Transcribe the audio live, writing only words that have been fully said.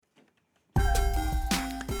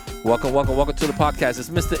Welcome to the podcast. It's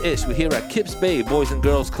Mr. Ish. We're here at Kips Bay Boys and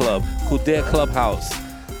Girls Club, Kildare Clubhouse.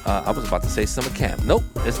 I was about to say summer camp. Nope,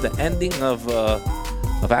 it's the ending of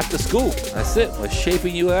after school. That's it. We're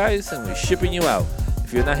shaping you guys and we're shipping you out.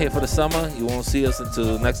 If you're not here for the summer, you won't see us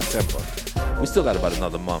until next September. We still got about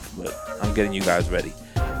another month, but I'm getting you guys ready.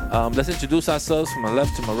 Let's introduce ourselves from my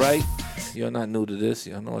left to my right. You're not new to this.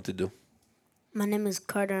 You don't know what to do. My name is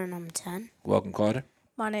Carter and I'm 10. Welcome, Carter.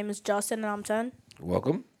 My name is Justin and I'm 10.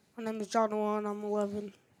 Welcome. My name is John and I'm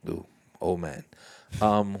 11. Ooh, old man.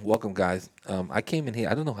 Welcome, guys. I came in here.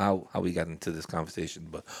 I don't know how we got into this conversation,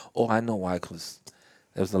 but I know why. Because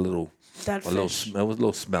there was a little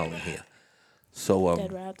smell in here. So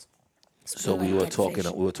Dead rats. so we were talking.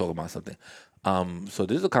 We were talking about something. So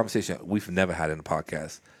this is a conversation we've never had in the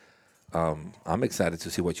podcast. I'm excited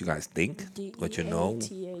to see what you guys think, what you know.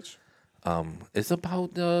 DEATH. It's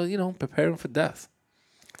about preparing for death.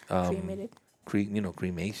 Cremated.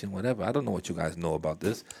 Cremation, whatever. I don't know what you guys know about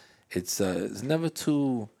this. It's never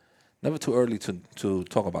too early to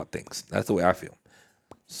talk about things. That's the way I feel.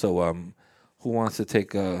 So who wants to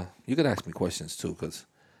take? You can ask me questions too, because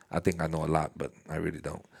I think I know a lot, but I really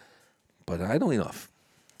don't. But I know enough.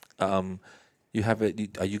 You have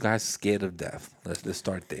it. Are you guys scared of death? Let's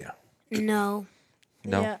start there. No.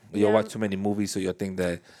 No, Yeah, you yeah. watch too many movies, so you think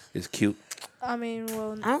that it's cute. I mean,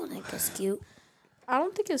 well, I don't think it's cute. I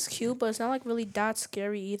don't think it's cute, but it's not like really that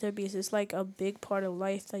scary either because it's like a big part of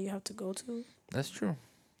life that you have to go to. That's true.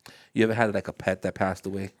 You ever had like a pet that passed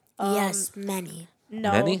away? Yes, many.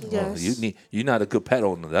 No. Many? Yes. Oh, you're not a good pet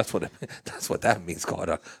owner. That's what that means,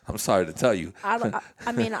 Carter. I'm sorry to tell you. I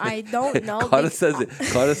don't know. Carter says it.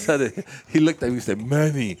 Carter said it. He looked at me and said,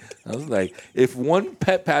 "Many." I was like, if one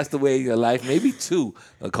pet passed away in your life, maybe two.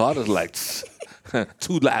 Carter's like,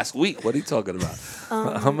 2 last week. What are you talking about?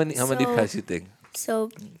 How many pets you think? So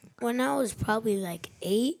when I was probably like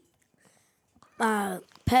 8,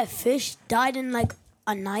 pet fish died in like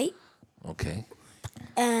a night. Okay.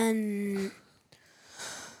 And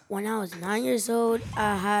when I was 9 years old,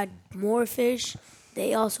 I had more fish.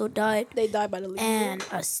 They also died. They die by the leaf. And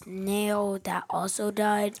a snail that also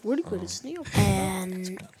died. Where do you put a snail?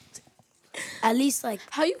 And at least like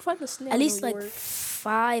How you find a snail? At in least New like York?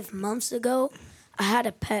 5 months ago, I had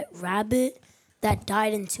a pet rabbit that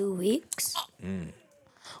died in 2 weeks.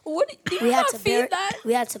 What do you We had not to feed that?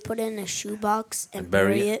 We had to put it in a shoebox and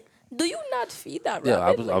bury bury it? it. Do you not feed that Yeah,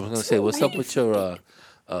 rabbit? I was gonna say, what's up with your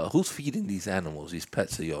who's feeding these animals, these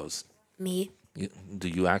pets of yours? Me. Do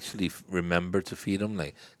you actually remember to feed them?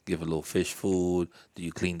 Like give a little fish food? Do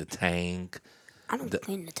you clean the tank? I don't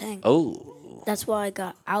clean the tank. Oh, That's why I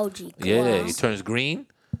got algae yeah, cleaners. it turns green.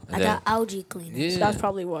 I got algae cleaners. Yeah. That's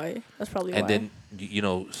probably why. And then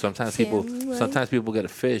sometimes people get a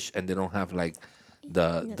fish and they don't have like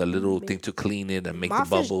the little thing to clean it and make My the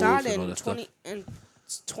bubbles fish died and all in that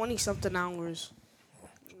stuff. 20 something hours.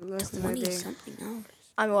 Less than a 20 day. something hours.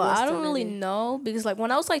 I mean, well, Less I than don't a really day. know because like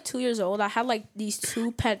when I was like 2 years old, I had like these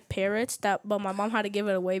 2 pet parrots but my mom had to give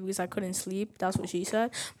it away because I couldn't sleep. That's what she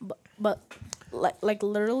said. But like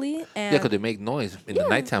literally and Yeah, because they make noise in the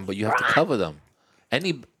nighttime, but you have to cover them.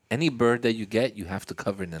 Any bird that you get, you have to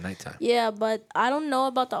cover in the nighttime. yeah, but I don't know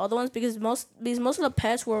about the other ones because most of the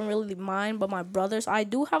pets weren't really mine, but my brother's. I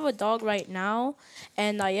do have a dog right now,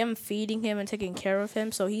 and I am feeding him and taking care of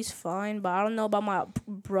him, so he's fine. But I don't know about my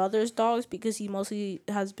brother's dogs because he mostly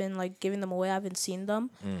has been like giving them away. I haven't seen them.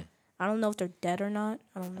 I don't know if they're dead or not.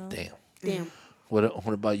 I don't know. Damn. What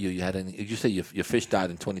about you? You had any? You say your fish died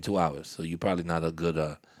in 22 hours, so you're probably not a good.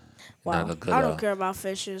 Not a good. I don't care about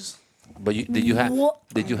fishes. But did you have?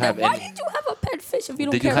 Did you have Why any? did you have a pet fish if you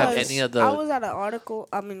don't Did you care have about any of I the? was at an article.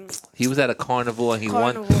 He was at a carnival and he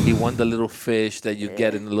won the little fish that you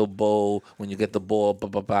get in the little bowl when you get the ball,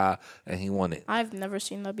 and he won it. I've never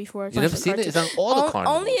seen that before. You never seen it? It's on all the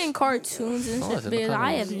carnivals. Only in cartoons and Oh, shit. it's in the Because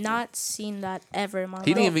I have carnivals. not seen that ever in my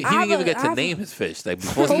He life. didn't even get to name his fish. Like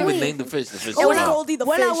before he even named the fish When, was I, out. Goldie the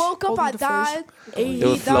when I fish. woke up, Goldie I the died. And It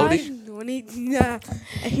was he died. floating? When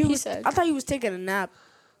he said. I thought he was taking a nap.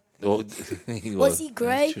 Oh, Was he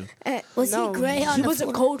gray? Eh, Was he no, gray on He the was a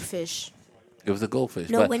floor? goldfish. It was a goldfish.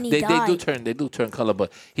 No, but when he they died. do turn color,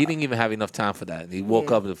 but he didn't even have enough time for that. He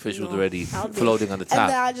woke Yeah. up and the fish was No. already I would be- floating on the And then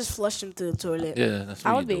top. I just flushed him to the toilet. Yeah, that's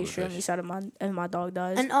what I you would do be with extremely fish. sad if my dog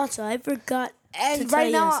dies. And also, I forgot to And tell right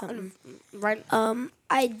you now, something. right.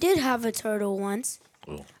 I did have a turtle once.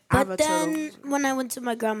 Oh. I have But a then turtle. when I went to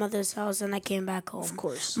my grandmother's house and I came back home, Of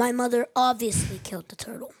course. my mother obviously killed the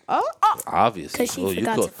turtle. Oh, Obviously, 'Cause she Oh,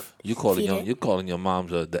 forgot to you calling feed your it. you calling your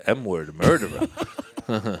mom's the M word, murderer.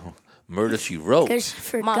 Murder She Wrote. Because she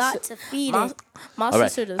forgot to feed my, it. my All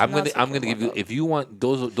right, sister does I'm not gonna take give you. one. If you want,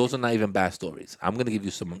 those are not even bad stories. I'm gonna give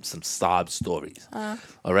you some sob stories.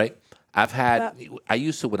 All right, I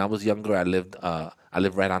used to when I was younger. I lived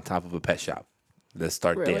right on top of a pet shop. Let's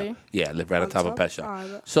start there. Really? Yeah, I lived right on top of a pet shop.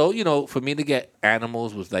 Alright. So for me to get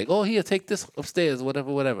animals was like, oh here, take this upstairs,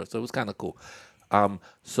 whatever. So it was kind of cool.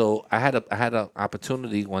 So I had a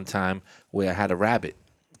opportunity one time where I had a rabbit.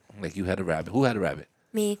 Like you had a rabbit. Who had a rabbit?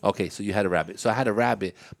 Me. Okay, so you had a rabbit. So I had a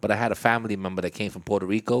rabbit, but I had a family member that came from Puerto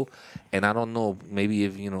Rico, and I don't know, maybe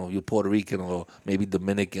if you're Puerto Rican or maybe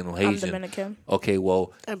Dominican or Haitian. Dominican. Okay,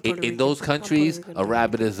 well, I'm Puerto in those Rican. I'm countries, Puerto a Rican.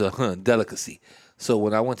 rabbit is a delicacy. So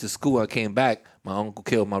when I went to school, I came back. My uncle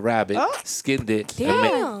killed my rabbit, skinned it.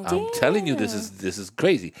 and I'm telling you, this is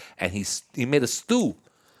crazy. And he made a stew.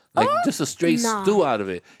 Like just a straight Nah. stew out of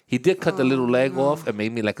it. He did cut the little leg off and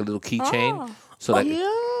made me like a little keychain. So like,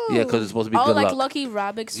 yeah, because it's supposed to be Oh, good like luck. lucky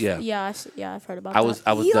rabbits. Yeah. Yeah, I've heard about I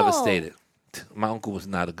that. was Yo. devastated. My uncle was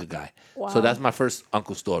not a good guy. Wow. So that's my first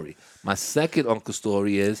uncle story. My second uncle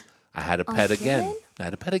story is I had a pet again. I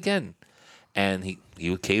had a pet again. And he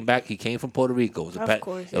came back. He came from Puerto Rico. It was a Of pet.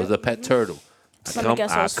 course, It was a pet turtle. Let me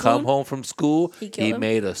guess, it I was come food? home from school. He killed He him?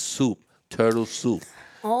 made a soup, turtle soup.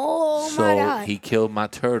 Oh my So God. he killed my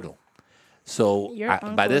turtle. So Your by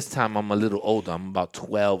uncle- this time, I'm a little older. I'm about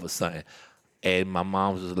 12 or something. And my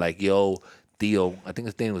mom was like, yo, Theo, I think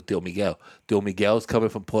his name was Theo Miguel. Theo Miguel's coming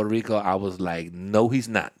from Puerto Rico. I was like, no, he's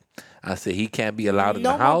not. I said, he can't be allowed in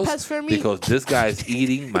No the more house pets for me. because this guy is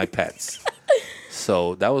eating my pets.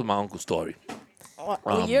 So that was my uncle's story.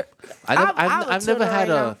 Well, you're- I've never turtle had right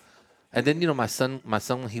a. now. And then my son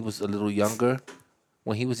when he was a little younger,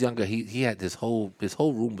 when he was younger, he had his whole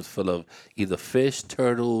room was full of either fish,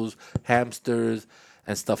 turtles, hamsters,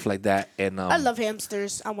 and stuff like that. And I love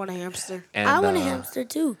hamsters. I want a hamster. and, I want a hamster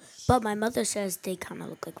too, but my mother says they kind of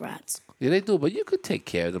look like rats. Yeah, they do, but you could take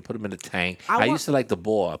care of them, put them in a tank. I want- used to like the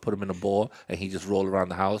boar. I put him in a boar, and he just rolled around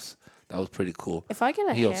the house. That was pretty cool. if I get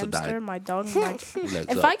a He also hamster, died. my dog might. Legs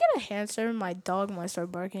If up. I get a hamster, my dog might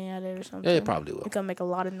start barking at it or something. Yeah, it probably will. It's gonna make a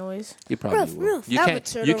lot of noise. You probably Ruff, will. ruff. You I have a can't.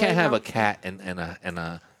 turtle You can't right have now. a cat and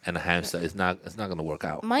a hamster. It's not gonna work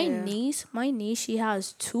out. My Yeah. niece, she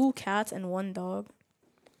has 2 cats and 1 dog.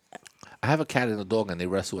 I have a cat and a dog, and they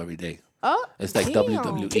wrestle every day. Oh, It's like damn.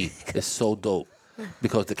 WWE. It's so dope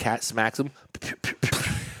because the cat smacks him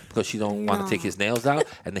because she don't want to take his nails out,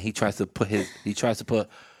 and then he tries to put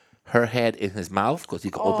her head in his mouth because he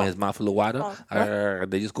can open his mouth a little wider.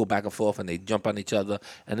 And they just go back and forth, and they jump on each other,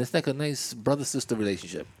 and it's like a nice brother sister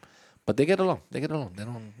relationship. But they get along. They don't.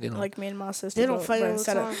 Like me and my sister. They don't but- fight but all the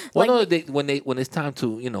instead of- time. Well, like no, when it's time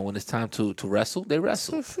to wrestle, they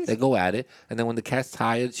wrestle. They go at it, and then when the cat's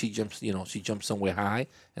tired, she jumps somewhere high,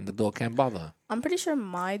 and the dog can't bother her. I'm pretty sure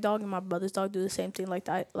my dog and my brother's dog do the same thing like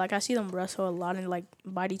that. Like I see them wrestle a lot and like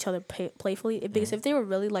bite each other playfully. Because if they were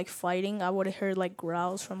really like fighting, I would have heard like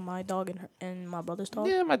growls from my dog and my brother's dog.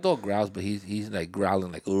 Yeah, my dog growls, but he's like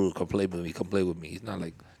growling like, "Oh, come play with me, come play with me." He's not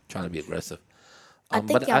like trying to be aggressive. I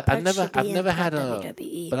think But your I've pet never should be I've in never pet had a,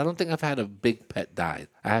 WWE. but I don't think I've had a big pet died.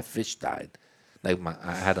 I have fish died, like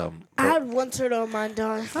I had I had one turtle of mine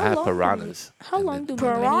die. I had long- piranhas. How And long then- do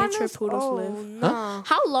miniature Piranhas? poodles Oh, live? no.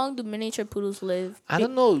 How long do miniature poodles live? I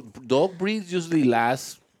don't know. Dog breeds usually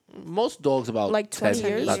last. Most dogs about Like 20 10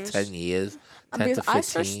 years? About 10 years, 10 Because to I 15.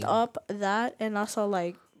 searched up that and I saw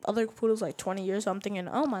like other poodles like 20 years. So I'm thinking,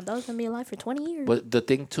 oh, my dog's gonna be alive for 20 years. But the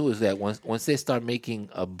thing too is that once they start making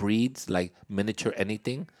breeds like miniature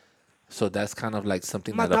anything, so that's kind of like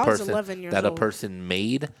something My that a dog's person 11 years that a old. person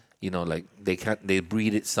made. Like they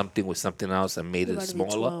breeded something with something else and made it about to be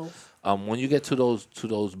smaller. 12. When you get to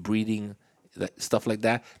those breeding stuff like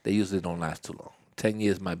that, they usually don't last too long. 10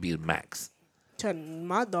 years might be the max.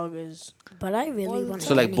 My dog is. But I really want.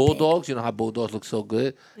 So like bulldogs, you know how bulldogs look so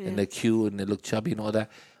good and they're cute and they look chubby and all that.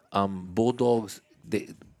 Bulldogs,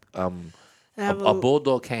 I have a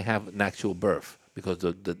bulldog can't have an actual birth because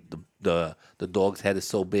the dog's head is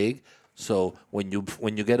so big. So when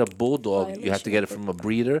you get a bulldog, you have to get it from a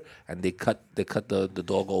breeder, and they cut the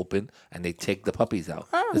dog open and they take the puppies out.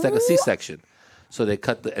 It's like a C-section. So they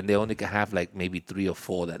and they only can have like maybe 3 or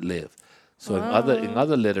 4 that live. So in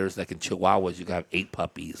other litters, like in Chihuahuas, you can have 8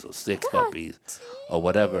 puppies or 6 puppies or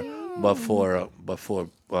whatever. But for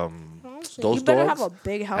those You better dogs have a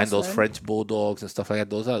big house and those then. French bulldogs and stuff like that,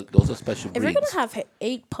 those are special If you're breeds. gonna have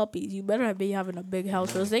 8 puppies, you better be having a big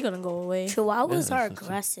house, or they're gonna go away. Chihuahuas are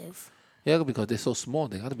aggressive. Yeah, because they're so small,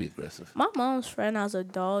 they gotta be aggressive. My mom's friend has a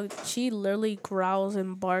dog. She literally growls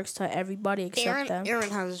and barks to everybody except them. Aaron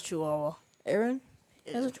has a chihuahua. Aaron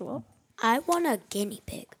has a chihuahua. I want a guinea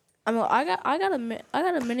pig. I mean, I got a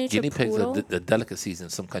miniature Guinea pigs poodle. are the delicacies in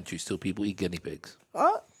some countries too. People eat guinea pigs.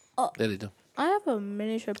 Oh, Yeah, they do. I have a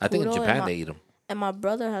miniature poodle. I think in Japan and they eat them. and my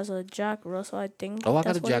brother has a Jack Russell. I think. Oh, I got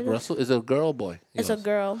that's a what Jack it is. Russell. Is it a girl or boy? It's a Yours?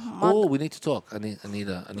 girl. Oh, we need to talk. I need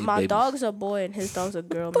My babies. dog's a boy and his dog's a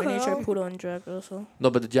girl. Miniature poodle and Jack Russell.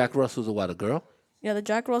 No, but the Jack Russell's a what? A girl? Yeah, the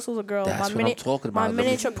Jack Russell's a girl. That's what I'm talking about. My Let me-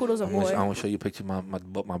 miniature poodle's a I boy. want to show you a picture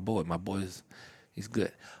of my boy. My boy is he's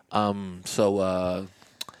good. So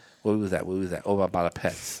where was that? Oh, about our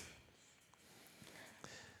pets.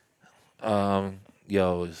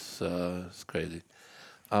 Yo, it's crazy.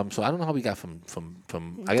 So I don't know how we got from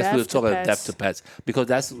I guess we were Death to talking pets. depth to pets because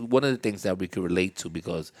that's one of the things that we could relate to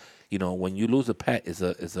because when you lose a pet is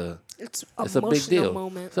a it's it's a big emotional deal.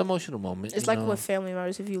 moment. It's an emotional moment. It's you like know. with family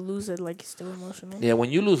members. If you lose it, like it's still emotional. Yeah, when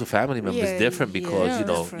you lose a family member, Yeah, it's different because yeah,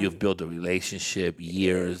 different. you've built a relationship,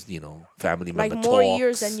 years. Family Like member more talks.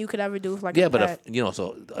 years than you could ever do with like Yeah, a but pet.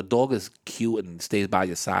 so a dog is cute and stays by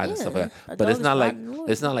your side and stuff Yeah, like a that. But dog it's is not like fine.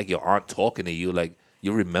 it's not like your aunt talking to you. Like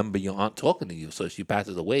you remember your aunt talking to you, so if she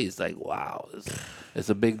passes away, it's like wow, it's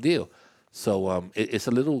a big deal. So it's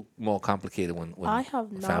a little more complicated when I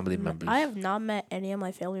have not family met- members. I have not met any of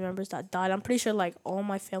my family members that died. I'm pretty sure like all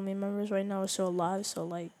my family members right now are still alive. So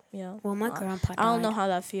like Well, my grandpa I don't know died. how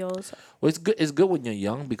that feels. Well, it's good. It's good when you're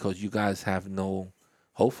young because you guys have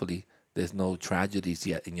hopefully, there's no tragedies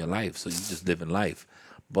yet in your life, so you just live in life.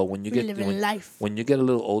 But when you get Living life. when you get a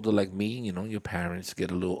little older, like me, your parents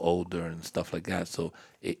get a little older and stuff like that. So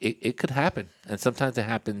it could happen, and sometimes it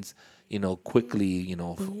happens, quickly.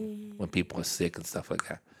 When people are sick and stuff like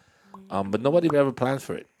that. But nobody ever plans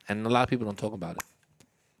for it, and a lot of people don't talk about it.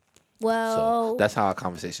 So Well, that's how our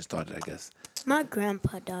conversation started, I guess. my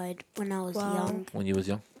grandpa died when I was Wow. young. When you was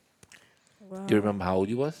young, Wow. do you remember how old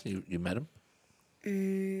you was? You met him?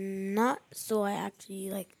 Not so I actually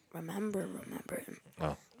like remember him.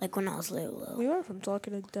 Oh. Like when I was little. We went from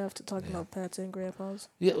talking to death to talking about pets and grandpas.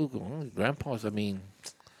 Yeah, grandpas. I mean,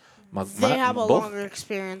 They have a both. longer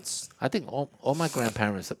experience. I think all my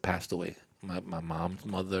grandparents have passed away. My mom's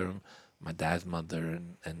mother, my dad's mother,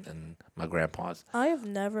 and my grandpa's. I have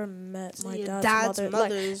never met my Your dad's, dad's mother.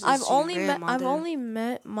 mother is I've your only met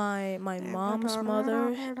grandmother. my mom's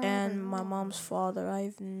mother and my mom's father.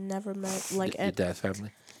 I've never met like Your dad's family.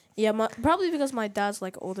 yeah, probably because my dad's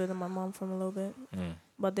like older than my mom from a little bit, Mm.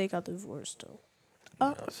 but they got divorced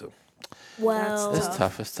though. So Well, it's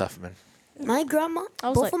tough. It's tough, man. my grandma, I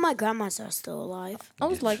was both like- of my grandmas are still alive. I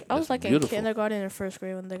was like That's in beautiful. kindergarten and first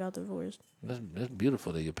grade when they got divorced. That's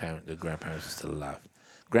beautiful that the grandparents are still alive.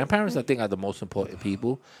 Grandparents, I think, are the most important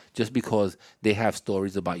people, just because they have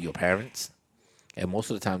stories about your parents, and most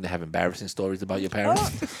of the time they have embarrassing stories about your parents.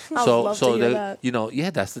 I would love to hear they,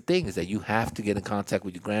 that. that's the thing is that you have to get in contact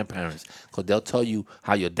with your grandparents because they'll tell you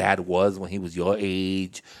how your dad was when he was your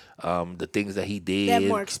age, the things that he did. They have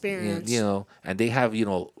more experience. And they have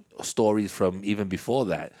stories from even before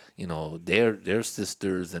that. Their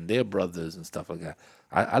sisters and their brothers and stuff like that.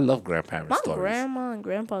 I love grandparents' My stories. grandma and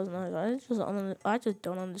grandpa's nice. I just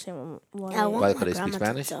don't understand why. I want Why, my could they speak grandma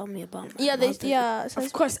Spanish? to tell me about my Yeah, they mother. yeah.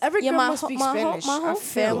 Of course, every Yeah, grandma my speaks whole- Spanish. my whole I feel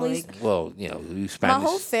family's- like. Well, you My Spanish.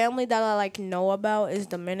 whole family that I like know about is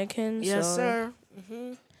Dominican. Yes, so sir.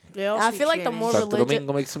 Mm-hmm. They all I speak feel like the Spanish. more Santo religious.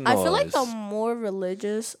 Domingo, make some I feel like the noise. more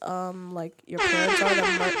religious, like your parents are,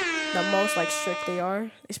 the most like strict they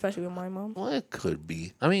are, especially with my mom. Well, it could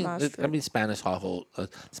be. I mean, Not sure.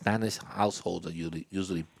 Spanish households are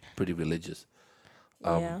usually pretty religious.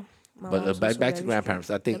 Yeah. My But mom's back also to very grandparents.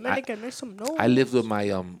 I think Dominican, make some noise. I lived with my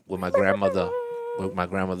grandmother,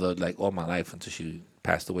 like all my life until she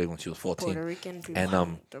passed away when she was 14. Puerto Rican people. And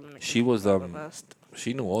Dominican she was people are the best.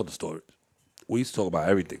 she knew all the stories. We used to talk about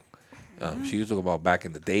everything. She used to talk about back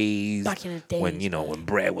in the days. Back in the when days, when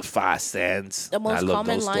bread was 5 cents. The most I love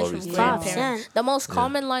common those lines stories from too. grandparents. 5 cents. The most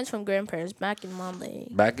common lines from grandparents back in my day.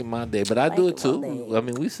 Back in my day, but I do Back it in my too. day. I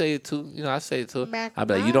mean, we say it too. I say it too. Back I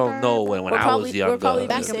be like, in you my don't know day. when I was younger. We'll probably be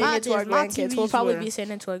Back in saying my it to our days, my grandkids. We'll TVs probably were- be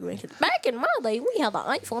saying it to our grandkids. Back in my day, we had the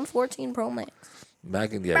iPhone 14 Pro Max.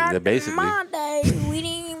 Back in Back basically. in my day, we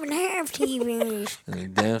didn't even have TVs.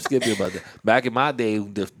 Damn Skippy about that. Back in my day,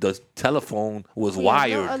 the telephone was We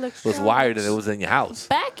had no wired. Was electronics. wired and it was in your house.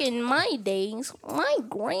 Back in my days, my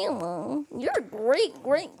grandma, your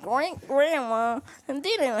great-great-great-grandma,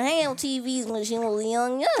 didn't have TVs when she was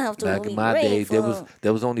young. You have to Back be in my day, grateful.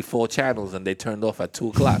 there was only 4 channels and they turned off at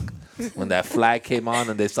 2:00 when that flag came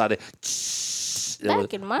on and they started.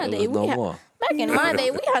 Back in my day, no we had, more. back in my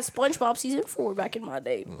day, we had SpongeBob season 4. Back in my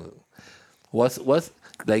day, What's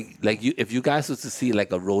like you if you guys was to see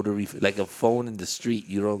like a rotary like a phone in the street,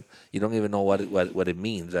 you don't even know what it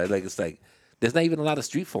means, right? Like it's like there's not even a lot of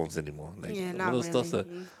street phones anymore. Like, Yeah, one not of those stuff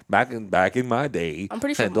really. that back in my day, I'm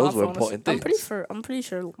pretty sure those my were phone is- important things. I'm pretty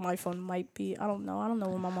sure my phone might be. I don't know. I don't know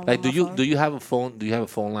when my mom. Like, got my phone. do you have a phone? Do you have a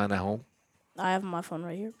phone line at home? I have my phone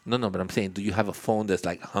right here. No, but I'm saying, do you have a phone that's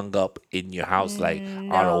like hung up in your house, like on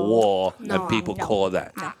a No. wall, No, and people no. call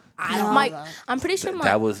that? I don't My, know. I'm pretty sure my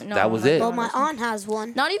That was- no, that was my it. Well, grandma my doesn't. aunt has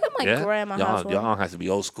one. Not even my grandma has one. Your aunt has to be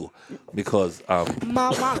old school because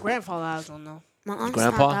My grandfather has one though. My aunt's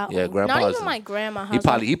grandpa, not that yeah, old. grandpa. Not is- even my grandma has he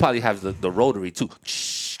probably one. he probably has the rotary too.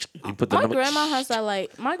 He put the My number. grandma has that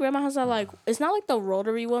like. My grandma has that like. It's not like the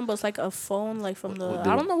rotary one, but it's like a phone like from the. What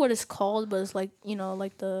I don't know what it's called, but it's like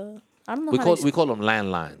like the. I don't know. We how call to we call them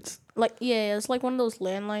landlines, like yeah, it's like one of those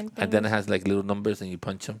landline things. and then it has like little numbers, and you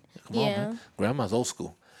punch them. Come on, Yeah. man. Grandma's old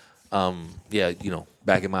school. Yeah,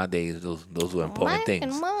 back in my days, those were important Back things.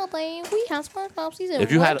 in my day, we had SpongeBob season.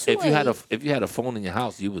 If you had 128. if you had a phone in your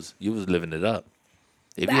house, you was living it up.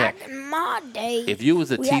 If you had, Back in my day, if you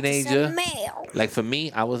was a we had to teenager, send mail. like for me,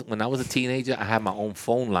 when I was a teenager, I had my own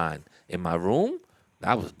phone line in my room.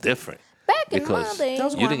 That was different. back in my Because day,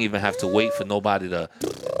 you didn't even have to wait for nobody to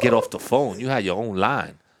get off the phone. You had your own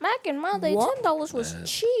line. back in my day, What? $10 was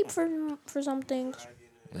cheap for some things.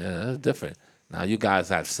 Yeah, that's different. Now you guys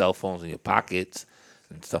have cell phones in your pockets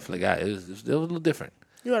and stuff like that. It was a little different.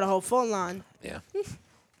 You had a whole phone line. Yeah.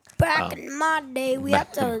 Back in my day, we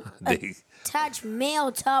had to They- attach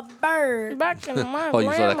mail to a bird. Back in my Oh, you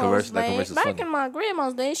saw that grandma's commercial? That day, commercial's back funny. in my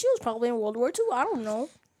grandma's day, she was probably in World War II. I don't know.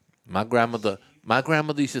 my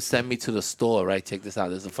grandmother used to send me to the store. Right, check this out.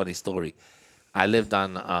 This is a funny story. I lived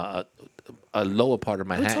on a lower part of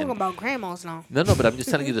We're Manhattan. talking about grandmas now. No, but I'm just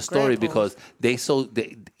telling you the story Grandpas.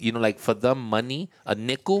 because like for them money, a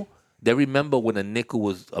nickel. They remember when a nickel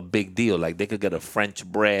was a big deal. Like they could get a French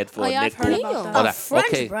bread for Oh, a yeah, I've nickel. heard about that. Or A like,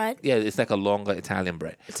 French bread? Yeah, it's like a longer Italian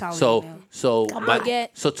bread. Italian, so yeah. so baguette.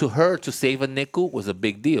 so to her to save a nickel was a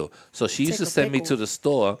big deal. So she used to Take a send me pickle. to the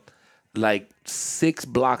store like 6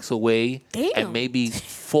 blocks away and Damn. maybe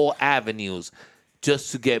 4 avenues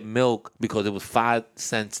just to get milk because it was 5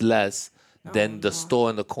 cents less than the store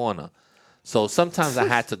in the corner. So sometimes I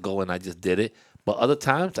had to go and I just did it. But other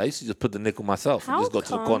times I used to just put the nickel myself and How just go to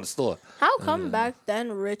the come? corner store. How come back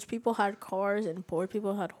then rich people had cars and poor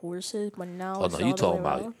people had horses, but now Oh it's no, the you other talking way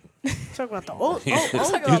about around? Talk about the old.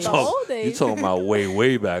 talking about the old days. You talking about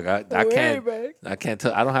way back. I Way can't back. I can't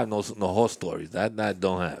tell. I don't have no horse stories. That I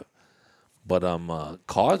don't have. But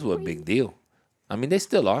cars were a big deal. I mean, they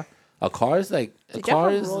still are. A car is like Did y'all car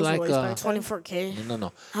have is Rolls like Royce back then? 24K.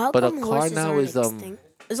 no. How But a come car horses now aren't is extinct?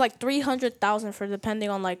 It's like 300,000 for depending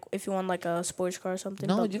on like if you want like a sports car or something.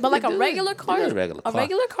 No, but, you but like can a do it. regular You car, get a regular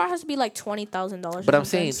car. car has to be like $20,000. But I'm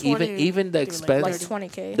saying even the 20, expense like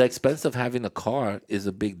 20K. the expense of having a car is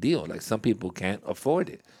a big deal. Like some people can't afford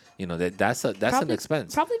it. That's an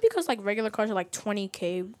expense. Probably because like regular cars are like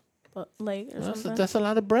 20K, but like or something. That's a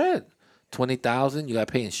lot of bread. 20,000. You got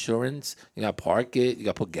to pay insurance. You got to park it. You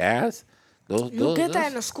got to put gas. You get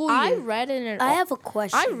that in a school I year. read in an I have a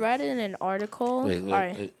question. I read in an article. Wait, All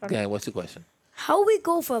right. yeah, what's your question? How we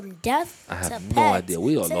go from death I have to no pets idea.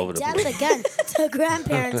 We all to over the death place. again to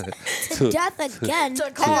grandparents to death again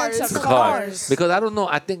to cars. to To cars. Because I don't know.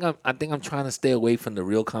 I think I'm trying to stay away from the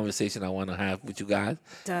real conversation I want to have with you guys.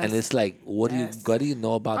 Death. And it's like, what Death. do you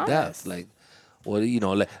know about death? Like, what do you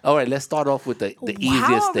know? Like, all right, let's start off with the How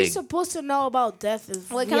easiest are we thing. supposed to know about death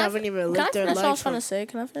if Wait, we haven't even can I lived their finish what I life was trying for to say?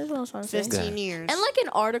 Can I finish what I was trying to say? 15 years? And like an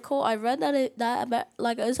article, I read that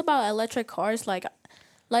it's about electric cars. Like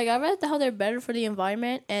I read how they're better for the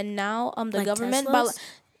environment, and now the Like government, Teslas?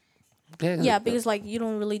 yeah, because like you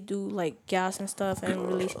don't really do like gas and stuff, and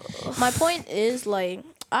really. My point is like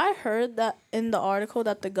I heard that in the article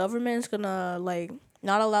that the government is gonna like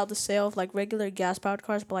not allow the sale of like regular gas powered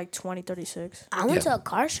cars by like 2036. I went Yeah. to a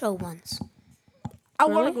car show once. I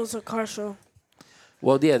want Really? to go to a car show.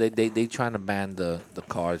 Well, yeah, they trying to ban the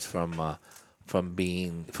cars from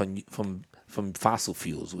being from fossil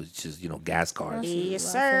fuels, which is gas cars.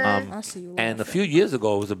 Yes, sir. I see you And a laughing. few years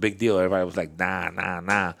ago, it was a big deal. Everybody was like,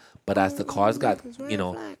 nah. But as the cars got,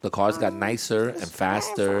 the cars got nicer and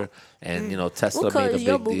faster, and Tesla made a Because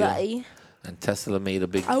your big deal. Bugatti. And Tesla made a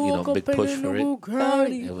big, I woke big up push in for the it.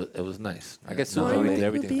 Bugatti. It was nice. I guess soon Why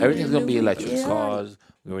everything's gonna be electric Yeah. cars.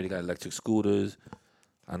 We already got electric scooters.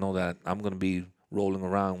 I know that I'm gonna be rolling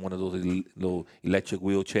around one of those little electric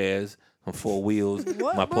wheelchairs on 4 wheels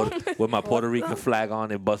with my Puerto Rican flag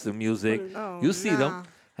on and busting music. You see them,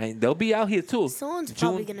 and they'll be out here too. Someone's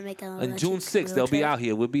probably gonna make an On June electric 6th, they'll be wheelchair. out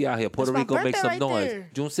here. We'll be out here. Puerto my Rico, make birthday some right noise. there.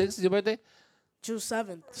 June 6th is your birthday? June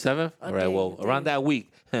 7th. 7th? All right, day, well, day. around that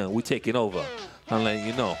week, we taking over. I'm letting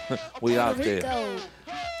you know. We out there. Rico.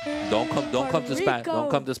 Don't come to Rico. Don't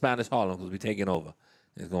come to Spanish Harlem because we're taking over.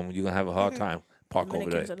 You're gonna have a hard time. Park over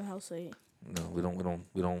Dominicans there. in the house say. No, we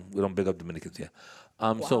don't big up Dominicans here.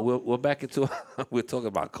 So we're back into we're talking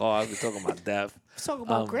about cars. We're talking about death. Let's talk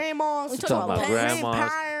about grandmas. we We're talking about grandmas,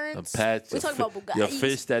 grandparents. pets. We talking about Your Bugattis.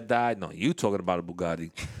 fish that died. No, you talking about a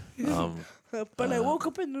Bugatti. But I woke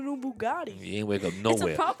up in the new Bugatti. You ain't wake up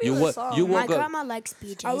nowhere. popular you song. You My woke up. grandma likes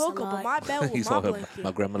BJ's I woke a up lot. in my bed with He my saw her. blanket.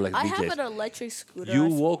 My grandma like I BJ's. have an electric scooter. You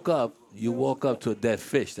woke up. You woke up to a dead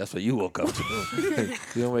fish. That's what you woke up to.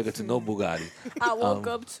 You don't wake up to no Bugatti. I woke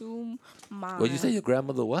up to my. What you say? Your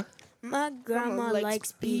grandmother what? My grandma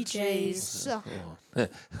likes BJ's.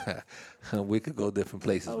 We could go different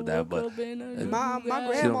places with that, but My she grandma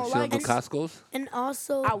don't do likes. Costco's. And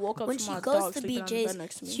also, I woke up when to she my goes dog to sleeping on the bed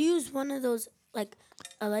next to BJ's, me. she used one of those like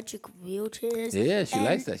electric wheelchairs. Yeah, she and,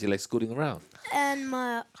 likes that. She likes scooting around. And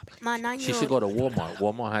my She 9-year-old. should go to Walmart.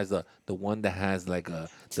 Walmart has the one that has like the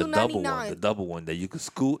double one, $2.99. the double one that you could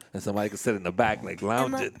scoot and somebody can sit in the back like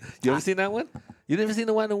lounging. You ever seen that one? You never seen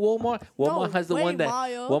the one in Walmart? Walmart has the way, one that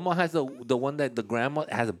Mario. Walmart has the one that the grandma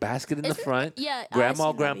has a basket in the front. Yeah, I've grandma or seen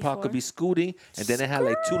that grandpa could before. be scooting, and then they have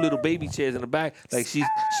like two little baby chairs in the back. Like she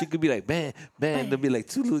could be like bam, bam. There'll be like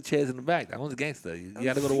two little chairs in the back. That one's gangster. You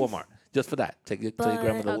got to go to Walmart just for that. Tell your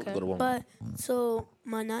grandma to Okay. go to Walmart. But so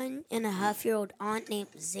my 9.5-year-old aunt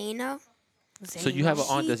named Zaina. So you have an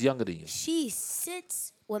aunt She- that's younger than you. She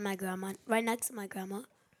sits with my grandma, right next to my grandma.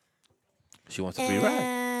 She wants a free ride.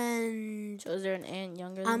 And So is there an aunt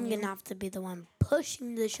younger than I'm you? gonna have to be the one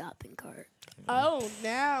pushing the shopping cart. Oh,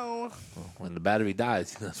 now. When the battery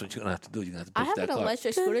dies, that's what you're gonna have to do. You're gonna have to I push have that an car.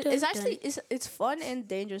 electric Dun, scooter. dun, It's dun. actually it's fun and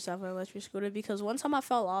dangerous to have an electric scooter because one time I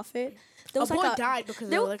fell off it. There A was boy like died because of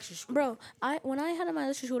there- the electric scooter. Bro, when I had my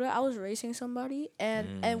electric scooter, I was racing somebody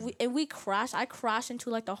and we crashed. I crashed into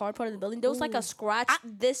like the hard part of the building. There was like a scratch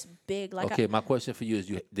this big. Like Okay, my question for you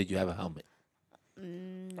is: did you have a helmet?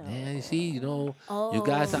 no. Yeah, you see, you know, Oh. you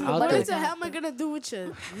guys are out What there. is a helmet gonna do with your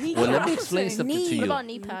knee? Well, let me explain something to knee. you. What about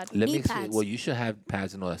knee pad? Let me Knee explain. pads. Well, you should have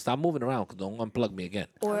pads and all that. Stop moving around, cause don't unplug me again.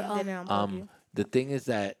 Or Didn't unplug you. The thing is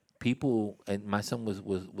that people, and my son was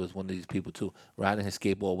one of these people too, riding his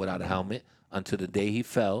skateboard without a helmet until the day he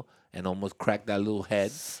fell and almost cracked that little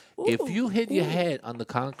head. If you hit your head on the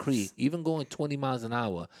concrete, even going 20 miles an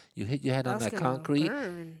hour, you hit your head on That's that gonna concrete,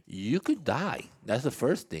 burn. you could die. That's the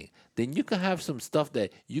first thing. Then you could have some stuff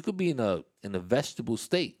that you could be in a vegetable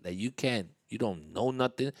state that you don't know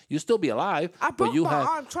nothing. You still be alive, I but broke you my have,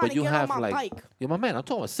 arm trying but to you get on have my like, bike. yeah, my man, I'm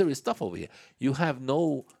talking about serious stuff over here. You have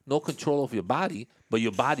no control of your body, but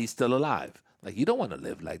your body's still alive. Like you don't want to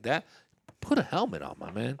live like that. Put a helmet on, my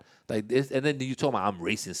man. Like this, and then you talk about I'm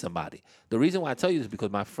racing somebody. The reason why I tell you this is because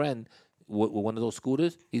my friend with one of those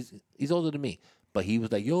scooters, he's older than me. But he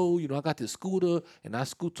was like, yo, you know, I got this scooter and I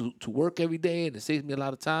scoot to work every day and it saves me a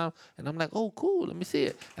lot of time. And I'm like, oh, cool, let me see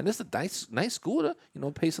it. And it's a nice scooter, you know,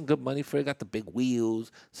 pay some good money for it. Got the big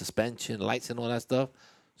wheels, suspension, lights and all that stuff.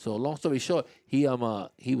 So long story short, he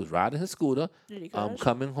was riding his scooter, Did he crash?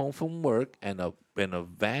 coming home from work and a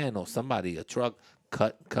van or somebody, a truck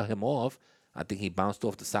cut him off. I think he bounced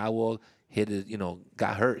off the sidewalk, hit his, you know,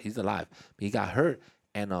 got hurt. He's alive. He got hurt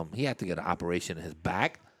and he had to get an operation in his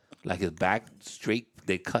back. Like his back straight,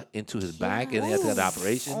 they cut into his back, and he had to get an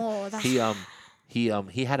operation. Oh, that's- He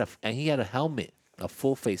had a helmet, a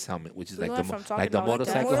full face helmet, which is We like went from talking like the about, like,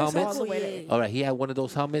 the motorcycle motorcycle helmets. all the way to- All right, he had one of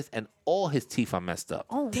those helmets, and all his teeth are messed up.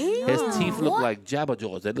 Oh, His teeth look like Jabba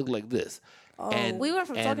Jaws. They look like this. And we went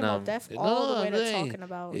from talking about death all the way to talking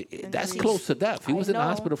about that's injuries. close to death. He I was in the know.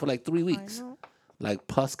 hospital for like 3 weeks. know. Like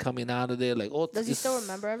pus coming out of there. Like oh, Does he just- still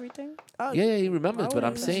remember everything? Yeah, he remembers. But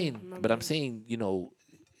I'm remember. saying, you know,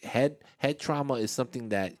 head trauma is something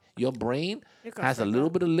that your brain You can has a figure little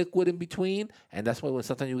out. bit of liquid in between, and that's why when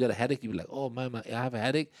sometimes you get a headache, you be like, oh man, I have a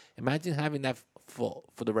headache. Imagine having that for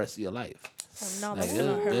the rest of your life. Oh, no, Like, that's this-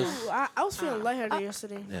 gonna hurt. this- Ooh, I was feeling lightheaded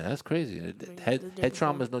yesterday. Yeah, that's crazy. Head the day head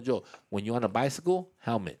trauma is no joke. When you're on a bicycle,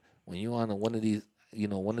 helmet. When you're on one of these, you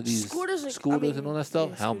know, one of these Scooters, and all that stuff,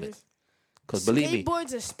 yeah, helmet. scooters. Because believe me,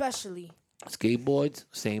 Skateboards especially. skateboards,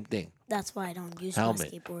 same thing. that's why I don't use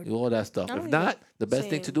Helmet, my skateboard. all that stuff. I If don't not, the best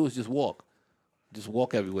thing to Same. do is just walk. Just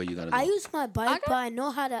walk everywhere you gotta go. I use my bike, but I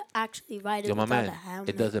know how to actually ride it Yo, my without a man, helmet.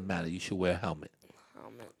 it doesn't matter. You should wear a helmet.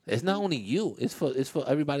 Helmet. It's not only you. It's for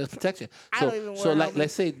everybody's protection. I So don't even so wear a like helmet.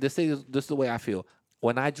 let's say this is the way I feel.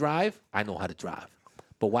 When I drive, I know how to drive.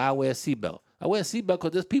 But why I wear a seatbelt? I wear a seatbelt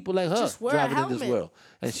because there's people like her Just wear a driving in this helmet. world,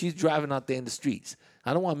 and she's driving out there in the streets.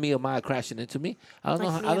 I don't want Mia Maya crashing into me. I don't know.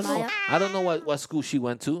 Like How, I don't Mia know. Maya? I don't know what school she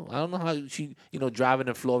went to. I don't know how she. You know, driving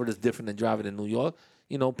in Florida is different than driving in New York.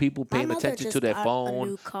 You know, people My paying mother attention to just their got a phone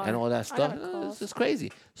new car. and all that stuff. got a car. It's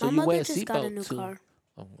crazy. So My you mother wear a just got a new seatbelt too. car.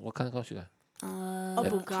 What kind of car she got? A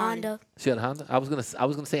Bugatti. Honda. She had a Honda. I was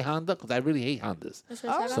gonna say Honda because I really hate Hondas. That's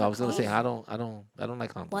what So I was gonna say I don't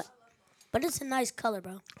like Hondas. What? But it's a nice color,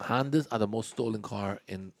 bro. Hondas are the most stolen car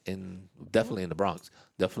in definitely in the Bronx,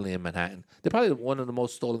 definitely in Manhattan. They're probably one of the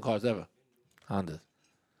most stolen cars ever. Hondas.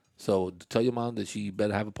 So tell your mom that she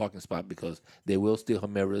better have a parking spot because they will steal her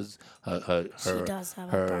mirrors, her She does have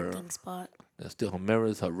a her parking spot. they'll steal her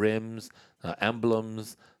mirrors, her rims, her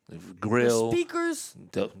emblems, the grill. Speakers.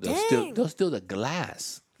 They'll steal the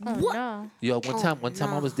glass. Oh, no. Yo, one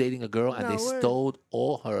time I was dating a girl and No, they word. stole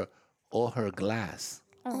all her glass.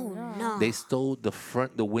 Oh, no. They stole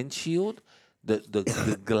the windshield,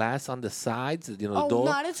 the glass on the sides, the Oh, door.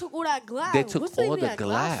 no, they took all that glass. They took What's they all need the that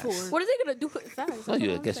glass. for? What are they gonna do with that?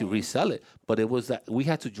 Well, I guess you resell it. But it was that we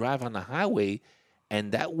had to drive on the highway,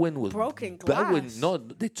 and that wind was Broken That wind, glass. no,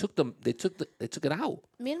 they took it out.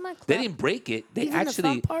 Me and my They class. didn't break it. They Even the actually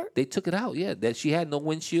front part? they took it out. Yeah, that she had no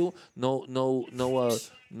windshield,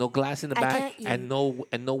 no glass in the I back, can't and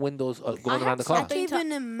no windows going I around the have car. I something- can't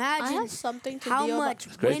even I imagine have something to how deal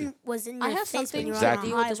much crazy. wind was in I your have face when something you to were on Exactly.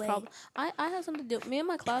 the deal with this highway. problem. I have something to do. Me and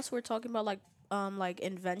my class were talking about like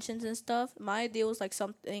inventions and stuff. My idea was like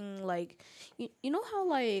something like you know how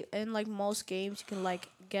like in like most games you can like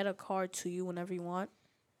get a car to you whenever you want.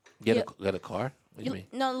 Get a car. What do you You,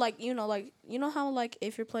 mean? no, like you know how like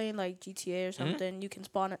if you're playing like GTA or something, you can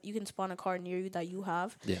spawn a car near you that you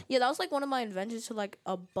have. Yeah. that was like one of my inventions to like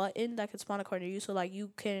a button that could spawn a car near you, so like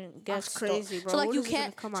you can get That's crazy, bro. So like What you is it gonna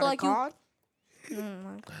can't. come So out of like you. God?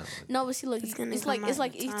 No, but see, look, It's gonna it's come like out of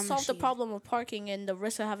a it time solved the machine. problem of parking and the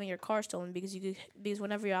risk of having your car stolen because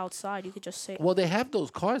whenever you're outside, you could just say, Well, they have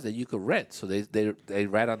those cars that you could rent. So they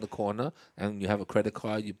right on the corner, and you have a credit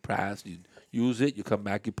card. You pass, you use it, you come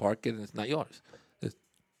back, you park it, and it's not yours.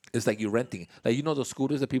 It's like you're renting. Like those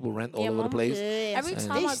scooters that people rent all Yeah, over the Mama. place. every And-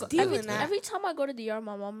 time They I go, stealing that. every time I go to DR,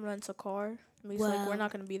 my mom rents a car. Because like we're Wow.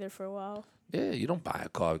 not gonna be there for a while. Yeah, you don't buy a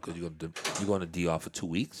car because you're going to DR for 2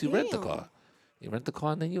 weeks. You rent the Damn. car. You rent the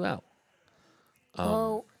car and then you out.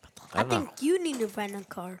 Oh, I don't know. think you need to rent a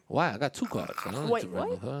car. Why? I got 2 cars. I don't Wait, need to rent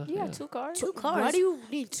what? a car. You got 2 cars? Two cars. Why do you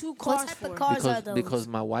need two cars What type for? of cars are those? Because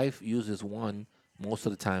my wife uses one most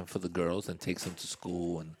of the time for the girls and takes them to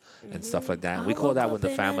school and stuff like that. We I call woke that up one the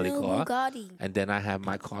in a family new car. Bugatti. And then I have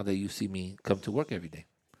my car that you see me come to work every day.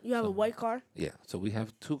 You have a white car? Yeah, so we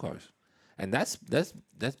have 2 cars, and that's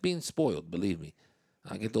being spoiled. Believe me,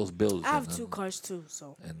 I get those bills. I have and, 2 cars too,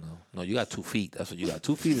 so. And no, you got 2 feet. That's what you got.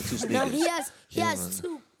 2 feet and 2 sneakers. No, he has Yeah,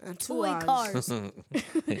 two And 2 toy eyes. cars.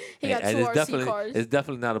 He got And 2 it's RC definitely cars. it's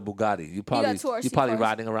definitely not a Bugatti. You probably 2 RC you probably cars.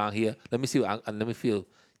 riding around here. Let me see. Let me feel.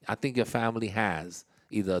 I think your family has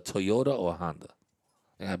either a Toyota or a Honda.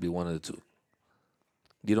 It gotta be one of the 2.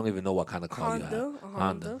 You don't even know what kind of car you have. A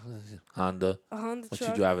Honda. A Honda What you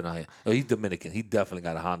truck. driving out here? Oh, he's Dominican. He definitely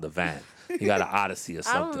got a Honda van. He got an Odyssey or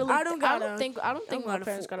I don't something. really. I don't got a- think. I don't think my got a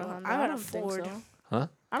parents got a Ford. Honda. I got a don't think Ford. so. Huh?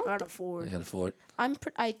 I I don't. got a Ford. You got a Ford?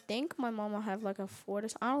 I think my mom will have like a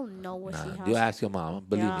Ford. I don't know what she Nah, has. you ask your mom.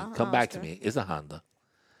 Believe Yeah, me. Come I'll back ask to her. me. It's a Honda.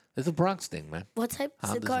 It's a Bronx thing, man. What type of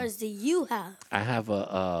Honda's cars do you have? I have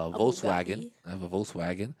a Volkswagen. Bugatti. I have a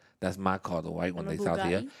Volkswagen. That's my car, the white one And a that's out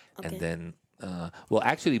here. Bugatti? Okay. And then, well,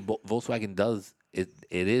 actually, Volkswagen does it.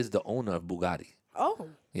 It is the owner of Bugatti. Oh.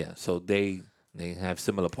 Yeah, so they have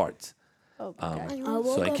similar parts. Oh, okay. I So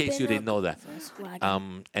woke in up case you a didn't know that.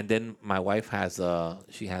 Volkswagen. And then my wife has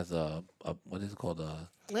she has a what is it called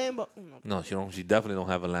Lambo. no, she definitely don't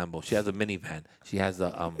have a Lambo. She has a minivan. She has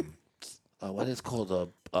a what is it called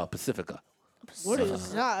a Pacifica. What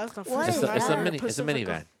is that? That's the What first is It's time a, I heard it's a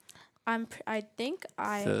Pacifica. minivan. I think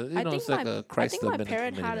I. So, you I know, think it's like my, a I think Chrysler my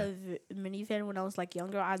parent had a minivan. minivan when I was like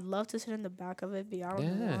younger. I'd love to sit in the back of it, but I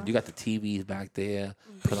don't know. Yeah, why. you got the TVs back there.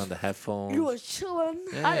 Put on the headphones. You was chilling.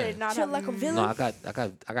 Yeah. I did not Chill have like a villain. No,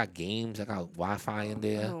 I got games. I got Wi-Fi in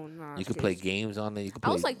there. Oh, nah, You it's can play crazy. games on there. You can I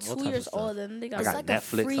play was like all 2 types years of stuff. old, and they I got got like a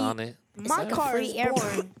Netflix free- on it. My like a car free is airport.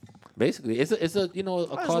 boring. Basically, it's a you know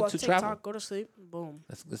a I just car watch to TikTok, travel. go to sleep, boom.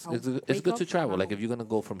 It's I'll good wake to up, travel. and Like I'll- if you're gonna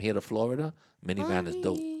go from here to Florida, minivan is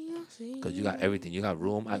dope because you got everything. You got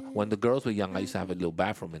room. When the girls were young, I used to have a little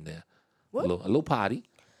bathroom in there. What? A little potty.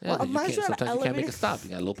 Yeah, 'cause you Imagine can't, an sometimes you can't make a elevator. stop. You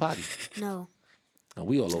got a little potty. No. And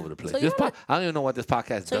we all over the place. So This you're not- I don't even know what this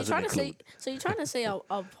podcast So you're doesn't trying to include. say? So you're trying to say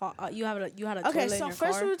you had a Okay, toilet in so your first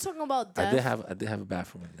car? we were talking about I death. did have a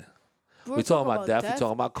bathroom in there. We were We're talking about death. We're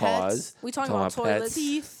talking about pets, cars. We talking we're about toilets.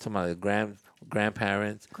 teeth, Talking about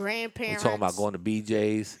grandparents. We're grandparents. talking about going to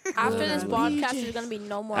BJ's. After this Yeah. podcast, there's gonna be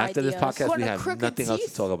no more After this ideas. podcast, Going we to have crooked nothing else to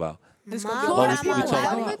teeth. talk about. This My gonna be a Well, lot of we grandma people.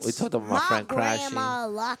 talked likes- about my friend crashing. grandma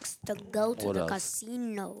likes to go to What the else?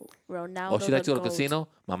 casino. Ronaldo. Oh, she likes to go to the the GOAT. casino?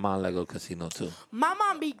 My mom like to go to the casino too. My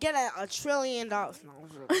mom be getting $1 trillion. No,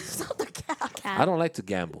 Stop the cat. I don't like to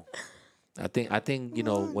gamble. I think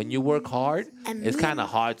when you work hard, And it's me- kind of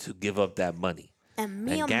hard to give up that money. And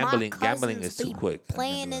me And and gambling- my gambling cousins is too be quick.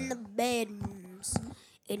 playing in the bedrooms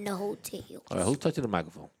in the hotel. All right, who's touching the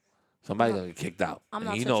microphone? Somebody's gonna get kicked out. I'm And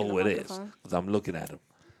not you know touching who the it is microphone. because I'm looking at him.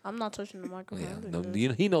 I'm not touching the microphone. Yeah, I'm no, doing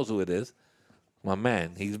good. he knows who it is. My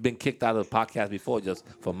man, he's been kicked out of the podcast before just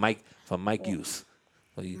for mic use.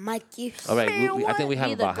 So Mike, you all right, I think we have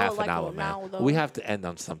Be the about half goat an like hour, man. Ronaldo. We have to end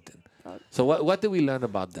on something. So what did we learn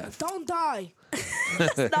about that? Don't die.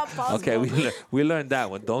 It's not possible. Okay, we learned that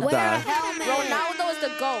one. Don't wear a die. helmet. Ronaldo is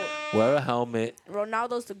the GOAT. Wear a helmet.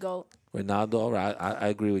 Ronaldo's the GOAT. Ronaldo, all right, I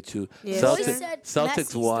agree with you. Yeah. Boy said Celtics Messi's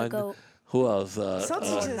the won. GOAT. Who else?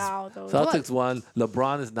 Celtics is- Ronaldo. Celtics won.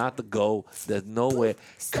 LeBron is not the GOAT. There's no way.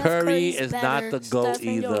 Steph Curry Curry's is better. not the GOAT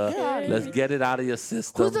Stephen, yo, either. get outta Let's here. get it out of your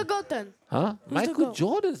system. Who's the GOAT then? Huh? the Michael GOAT?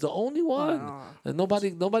 Jordan's the only one. Wow. There's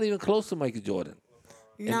nobody even close to Michael Jordan.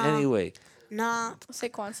 Nah, In any way. nah.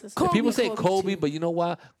 Saquon says. People say Kobe Kobe, too. but you know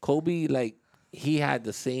what? Kobe, like, he had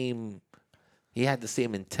the same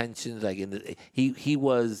intentions. Like he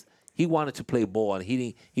wanted to play ball, and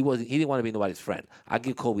he didn't want to be nobody's friend. I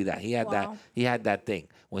give Kobe that. He had Wow. that thing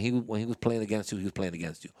when he was playing against you. He was playing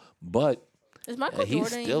against you. But Is Michael he's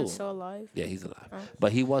Jordan still- even still alive? yeah, he's alive.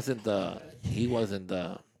 But he wasn't the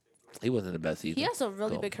best either. He has a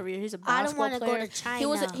really So- big career. He's a I basketball don't wanna go player. to He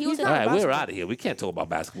was. China. He was. All in right, we're basketball. out of here. We can't talk about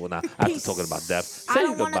basketball now after talking about death. Say I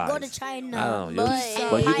don't want to go to China. I don't know.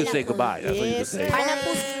 But, But you can say pineapple. goodbye. That's what you can say.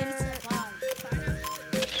 Pineapples.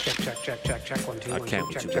 Check. 1, 2. I 1, can't 2,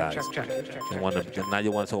 with you check, guys. check. Now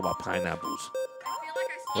you want to talk about pineapples.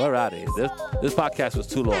 We're out of here. This podcast was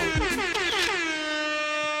too long. I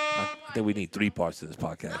think we need 3 parts to this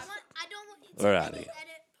podcast. We're out of here.